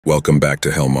Welcome back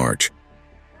to Hell March.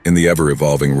 In the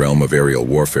ever-evolving realm of aerial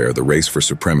warfare, the race for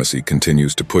supremacy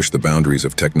continues to push the boundaries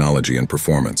of technology and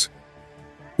performance.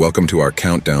 Welcome to our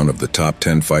countdown of the top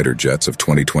 10 fighter jets of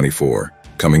 2024.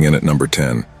 Coming in at number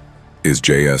 10 is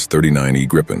JS-39E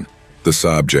Gripen. The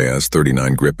Saab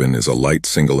JS-39 Gripen is a light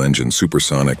single-engine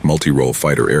supersonic multi-role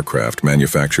fighter aircraft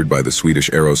manufactured by the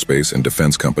Swedish aerospace and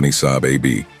defense company Saab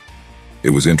AB. It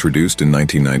was introduced in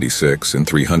 1996, and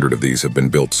 300 of these have been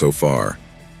built so far.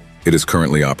 It is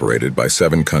currently operated by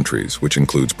 7 countries, which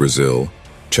includes Brazil,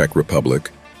 Czech Republic,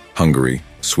 Hungary,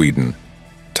 Sweden,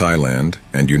 Thailand,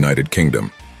 and United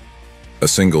Kingdom. A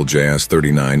single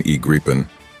JS-39E Gripen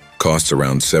costs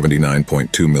around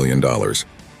 $79.2 million.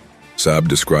 Saab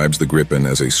describes the Gripen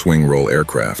as a swing-roll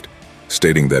aircraft,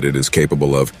 stating that it is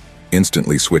capable of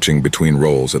instantly switching between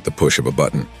roles at the push of a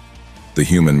button. The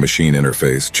human-machine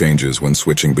interface changes when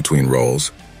switching between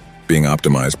roles, being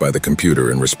optimized by the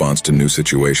computer in response to new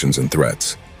situations and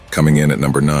threats. Coming in at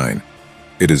number 9,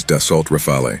 it is Dassault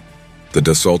Rafale. The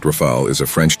Dassault Rafale is a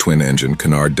French twin-engine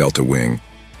Canard delta-wing,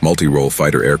 multi-role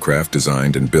fighter aircraft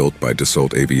designed and built by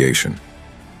Dassault Aviation.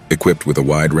 Equipped with a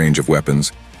wide range of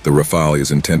weapons, the Rafale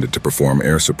is intended to perform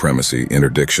air supremacy,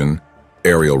 interdiction,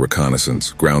 aerial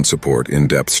reconnaissance, ground support,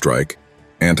 in-depth strike,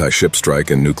 anti-ship strike,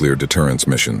 and nuclear deterrence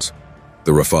missions.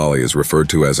 The Rafale is referred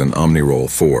to as an Omnirole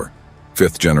 4,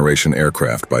 fifth-generation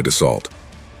aircraft by Dassault.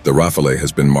 The Rafale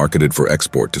has been marketed for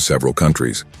export to several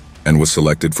countries and was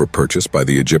selected for purchase by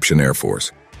the Egyptian Air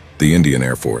Force, the Indian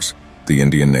Air Force, the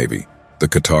Indian Navy, the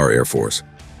Qatar Air Force,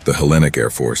 the Hellenic Air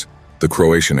Force, the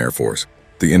Croatian Air Force,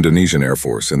 the Indonesian Air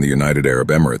Force, and the United Arab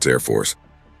Emirates Air Force.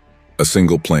 A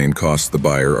single plane costs the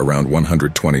buyer around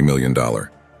 $120 million.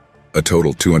 A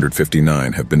total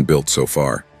 259 have been built so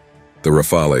far. The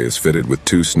Rafale is fitted with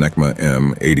 2 Snecma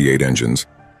M88 engines,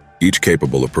 each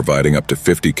capable of providing up to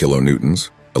 50 kilonewtons,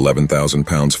 11,000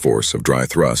 pounds force of dry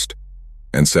thrust,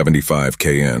 and 75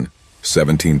 kN,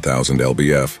 17,000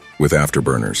 lbf, with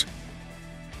afterburners.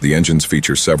 The engines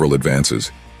feature several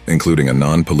advances, including a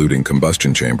non-polluting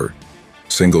combustion chamber,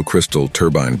 single crystal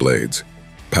turbine blades,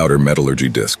 powder metallurgy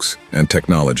discs, and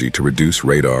technology to reduce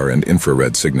radar and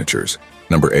infrared signatures.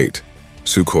 Number 8.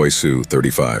 Sukhoi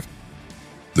Su-35.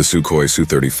 The Sukhoi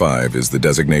Su-35 is the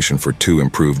designation for 2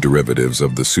 improved derivatives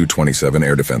of the Su-27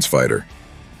 air defense fighter.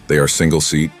 They are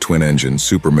single-seat, twin-engine,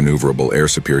 super-maneuverable air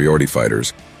superiority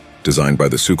fighters, designed by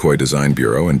the Sukhoi Design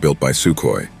Bureau and built by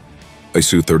Sukhoi. A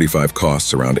Su-35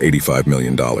 costs around $85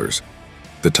 million.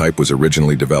 The type was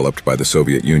originally developed by the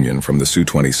Soviet Union from the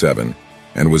Su-27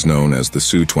 and was known as the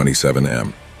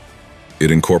Su-27M.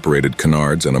 It incorporated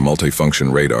canards and a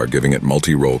multifunction radar, giving it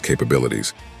multi-role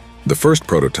capabilities. The first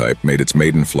prototype made its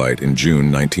maiden flight in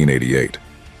June 1988.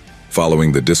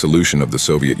 Following the dissolution of the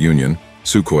Soviet Union,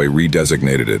 Sukhoi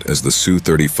redesignated it as the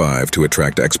Su-35 to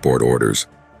attract export orders.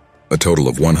 A total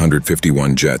of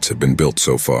 151 jets have been built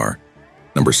so far.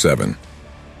 Number 7.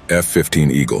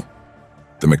 F-15 Eagle.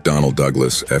 The McDonnell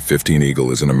Douglas F-15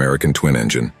 Eagle is an American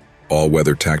twin-engine,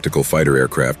 all-weather tactical fighter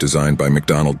aircraft designed by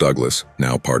McDonnell Douglas,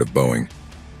 now part of Boeing.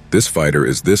 This fighter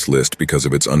is this list because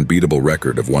of its unbeatable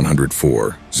record of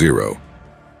 104-0,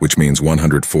 which means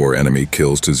 104 enemy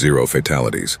kills to 0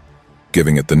 fatalities,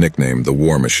 giving it the nickname the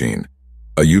War Machine,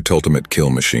 a ultimate kill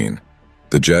machine.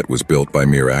 The jet was built by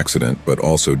mere accident, but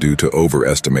also due to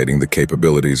overestimating the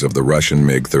capabilities of the Russian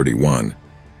MiG-31.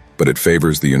 But it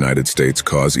favors the United States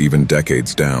cause even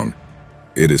decades down.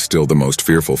 It is still the most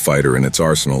fearful fighter in its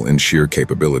arsenal in sheer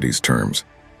capabilities terms.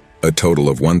 A total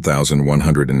of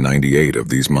 1,198 of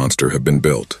these monsters have been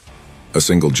built. A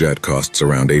single jet costs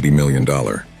around $80 million.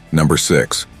 Number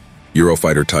 6.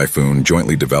 Eurofighter Typhoon,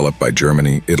 jointly developed by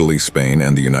Germany, Italy, Spain,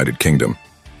 and the United Kingdom.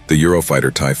 The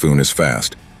Eurofighter Typhoon is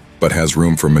fast, but has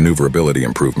room for maneuverability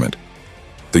improvement.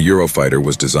 The Eurofighter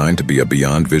was designed to be a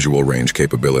beyond visual range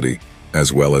capability,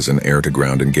 as well as an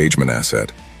air-to-ground engagement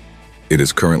asset. It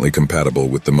is currently compatible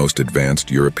with the most advanced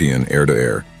European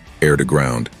air-to-air,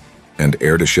 air-to-ground, and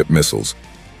air-to-ship missiles,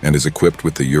 and is equipped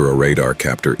with the Euro Radar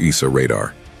Captor ESA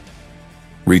radar.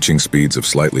 Reaching speeds of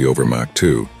slightly over Mach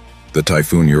 2, the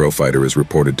Typhoon Eurofighter is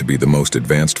reported to be the most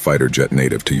advanced fighter jet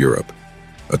native to Europe.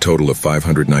 A total of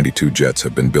 592 jets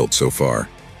have been built so far,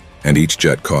 and each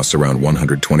jet costs around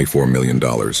 $124 million.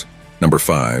 Number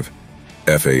 5.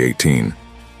 FA-18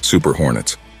 Super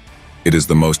Hornets. It is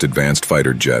the most advanced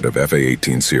fighter jet of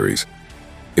FA-18 series.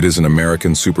 It is an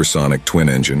American supersonic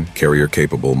twin-engine,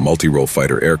 carrier-capable, multi-role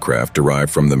fighter aircraft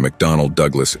derived from the McDonnell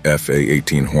Douglas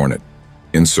FA-18 Hornet,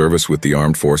 in service with the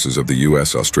armed forces of the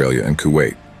US, Australia, and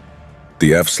Kuwait.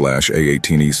 The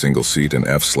F/A-18E single-seat and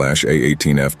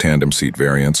F/A-18F tandem-seat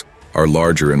variants are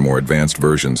larger and more advanced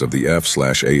versions of the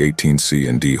F/A-18C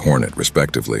and D Hornet,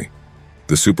 respectively.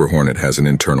 The Super Hornet has an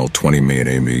internal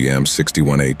 20mm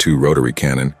 61A2 rotary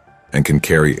cannon and can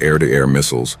carry air-to-air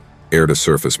missiles,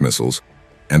 air-to-surface missiles,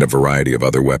 and a variety of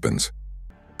other weapons.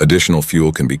 Additional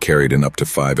fuel can be carried in up to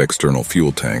 5 external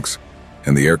fuel tanks,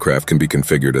 and the aircraft can be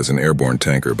configured as an airborne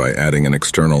tanker by adding an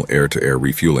external air-to-air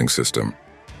refueling system.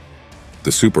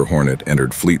 The Super Hornet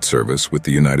entered fleet service with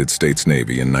the United States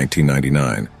Navy in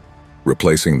 1999,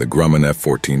 replacing the Grumman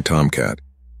F-14 Tomcat,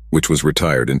 which was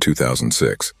retired in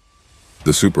 2006.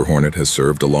 The Super Hornet has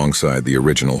served alongside the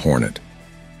original Hornet.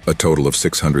 A total of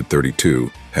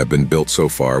 632 have been built so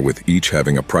far, with each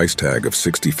having a price tag of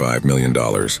 $65 million.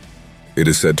 It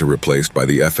is said to be replaced by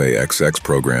the FA-XX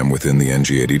program within the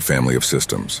NG-80 family of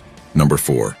systems. Number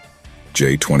 4.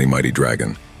 J-20 Mighty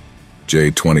Dragon.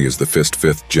 J-20 is the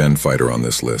fifth gen fighter on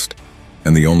this list,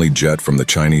 and the only jet from the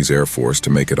Chinese Air Force to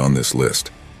make it on this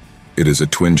list. It is a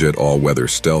twin-jet all-weather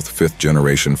stealth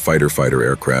fifth-generation fighter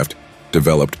aircraft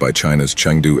developed by China's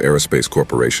Chengdu Aerospace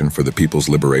Corporation for the People's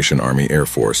Liberation Army Air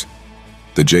Force.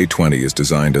 The J-20 is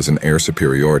designed as an air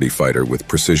superiority fighter with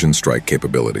precision strike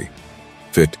capability.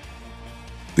 Fit.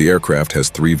 The aircraft has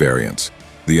 3 variants: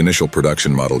 the initial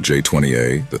production model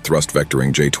J-20A, the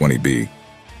thrust-vectoring J-20B,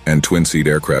 and twin-seat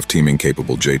aircraft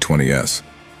teaming-capable J-20S.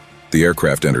 The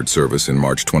aircraft entered service in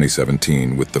March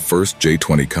 2017, with the first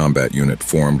J-20 combat unit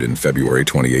formed in February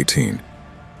 2018,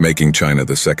 making China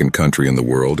the second country in the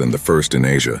world and the first in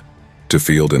Asia to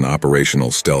field an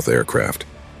operational stealth aircraft.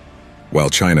 While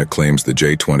China claims the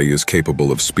J-20 is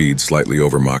capable of speed slightly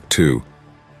over Mach 2,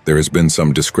 there has been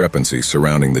some discrepancy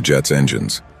surrounding the jet's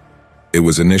engines. It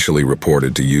was initially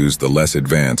reported to use the less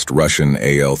advanced Russian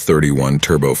AL-31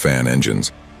 turbofan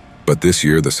engines, but this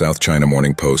year the South China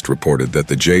Morning Post reported that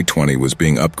the J-20 was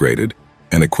being upgraded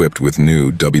and equipped with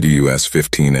new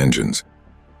WS-15 engines.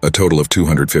 A total of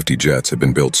 250 jets have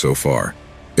been built so far.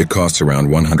 It costs around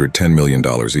 $110 million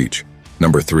each.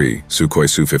 Number 3. Sukhoi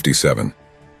Su-57.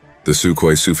 The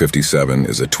Sukhoi Su-57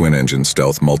 is a twin-engine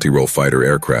stealth multi-role fighter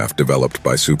aircraft developed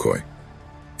by Sukhoi.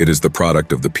 It is the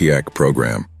product of the PIAC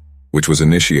program, which was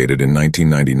initiated in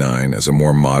 1999 as a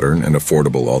more modern and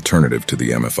affordable alternative to the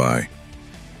MFI.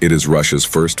 It is Russia's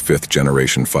first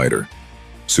fifth-generation fighter.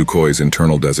 Sukhoi's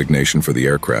internal designation for the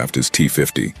aircraft is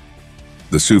T-50.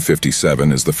 The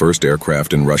Su-57 is the first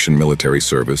aircraft in Russian military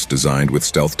service designed with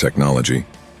stealth technology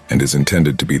and is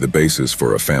intended to be the basis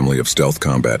for a family of stealth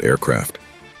combat aircraft.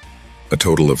 A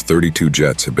total of 32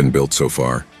 jets have been built so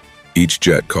far. Each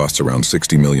jet costs around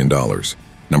 $60 million.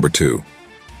 Number 2.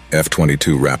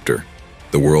 F-22 Raptor,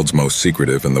 the world's most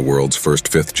secretive and the world's first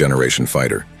fifth-generation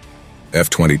fighter.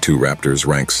 F-22 Raptors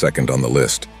ranks second on the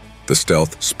list. The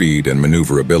stealth, speed, and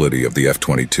maneuverability of the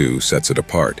F-22 sets it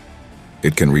apart.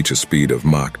 It can reach a speed of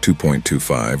Mach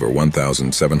 2.25 or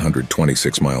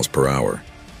 1,726 miles per hour,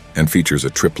 and features a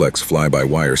triplex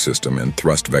fly-by-wire system and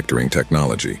thrust-vectoring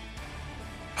technology.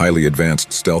 Highly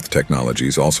advanced stealth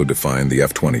technologies also define the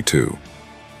F-22.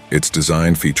 Its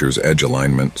design features edge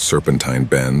alignment, serpentine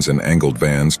bends, and angled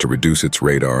vans to reduce its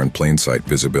radar and plain-sight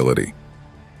visibility.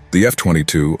 The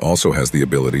F-22 also has the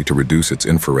ability to reduce its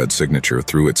infrared signature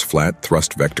through its flat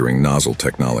thrust-vectoring nozzle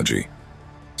technology.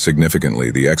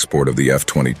 Significantly, the export of the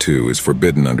F-22 is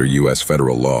forbidden under U.S.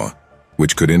 federal law,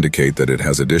 which could indicate that it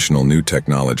has additional new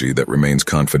technology that remains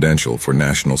confidential for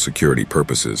national security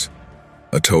purposes.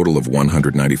 A total of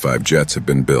 195 jets have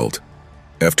been built.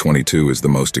 F-22 is the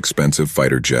most expensive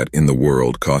fighter jet in the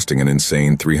world, costing an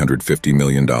insane $350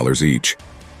 million each.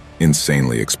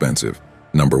 Insanely expensive.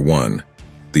 Number 1.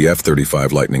 The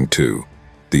F-35 Lightning II.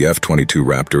 The F-22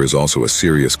 Raptor is also a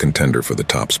serious contender for the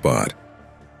top spot.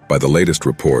 By the latest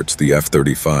reports, the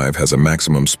F-35 has a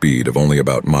maximum speed of only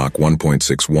about Mach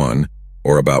 1.61,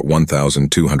 or about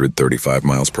 1,235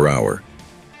 miles per hour,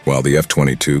 while the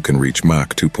F-22 can reach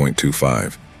Mach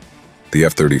 2.25. The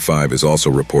F-35 is also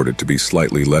reported to be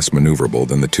slightly less maneuverable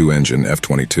than the two-engine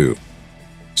F-22.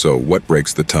 So what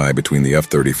breaks the tie between the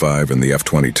F-35 and the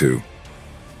F-22?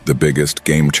 The biggest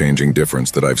game-changing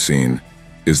difference that I've seen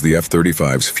is the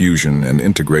F-35's fusion and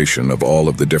integration of all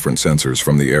of the different sensors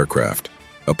from the aircraft,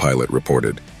 a pilot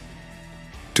reported.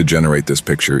 To generate this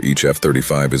picture, each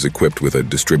F-35 is equipped with a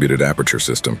distributed aperture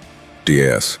system,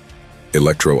 DAS,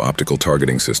 electro-optical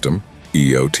targeting system,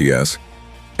 EOTS,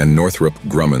 and Northrop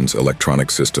Grumman's Electronic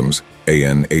Systems,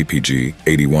 AN/APG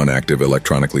 81 Active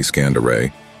Electronically Scanned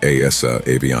Array, ASA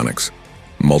avionics.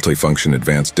 Multifunction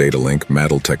Advanced Data Link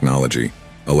MADL technology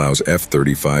allows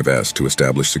F-35s to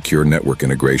establish secure network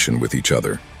integration with each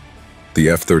other. The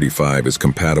F-35 is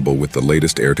compatible with the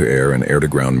latest air-to-air and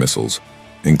air-to-ground missiles,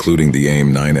 including the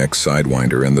AIM-9X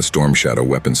Sidewinder and the Storm Shadow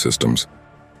weapon systems.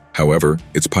 However,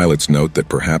 its pilots note that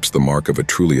perhaps the mark of a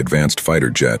truly advanced fighter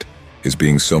jet is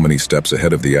being so many steps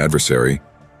ahead of the adversary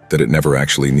that it never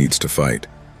actually needs to fight.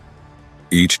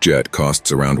 Each jet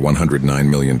costs around $109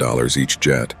 million each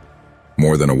jet.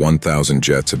 More than 1,000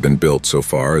 jets have been built so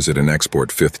far as it an export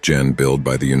 5th-gen build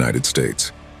by the United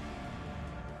States.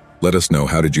 Let us know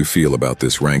how did you feel about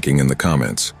this ranking in the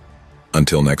comments.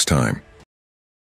 Until next time.